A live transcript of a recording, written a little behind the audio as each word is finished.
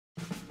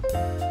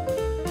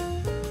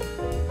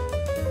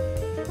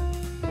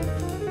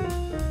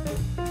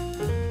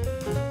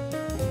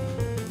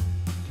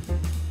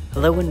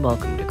Hello and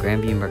welcome to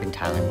Grandview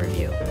Mercantile and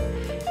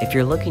ReVue. If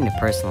you're looking to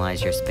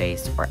personalize your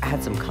space or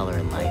add some color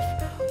in life,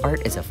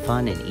 art is a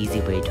fun and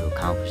easy way to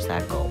accomplish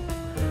that goal.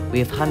 We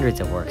have hundreds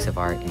of works of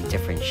art in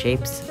different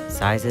shapes,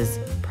 sizes,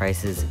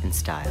 prices, and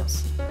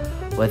styles.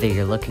 Whether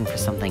you're looking for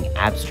something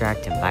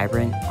abstract and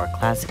vibrant or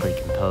classically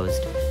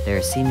composed, there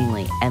are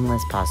seemingly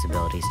endless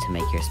possibilities to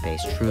make your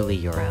space truly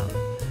your own.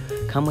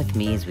 Come with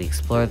me as we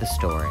explore the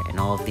store and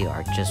all of the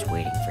art just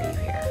waiting for you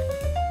here.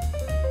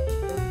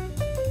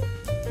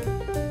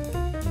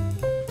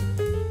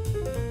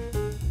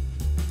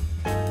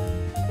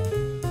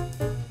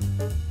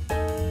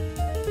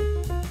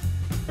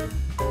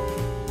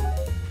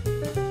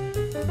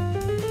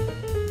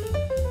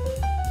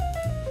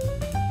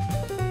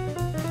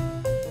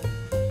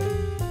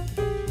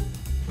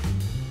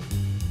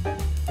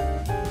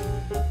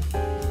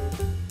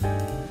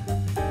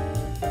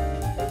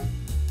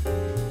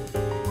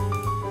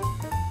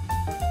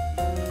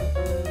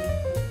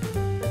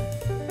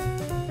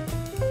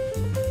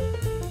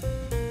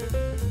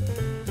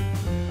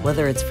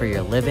 Whether it's for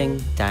your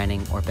living,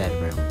 dining, or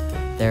bedroom,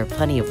 there are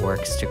plenty of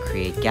works to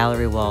create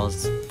gallery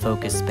walls,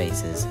 focus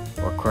spaces,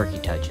 or quirky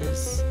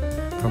touches.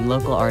 From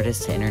local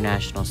artists to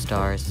international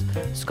stars,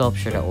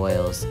 sculpture to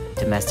oils,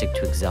 domestic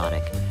to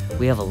exotic,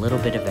 we have a little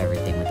bit of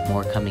everything with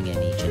more coming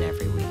in each and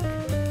every week.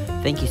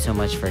 Thank you so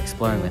much for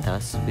exploring with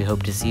us. We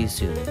hope to see you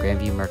soon at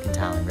Grandview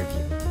Mercantile and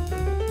ReVue.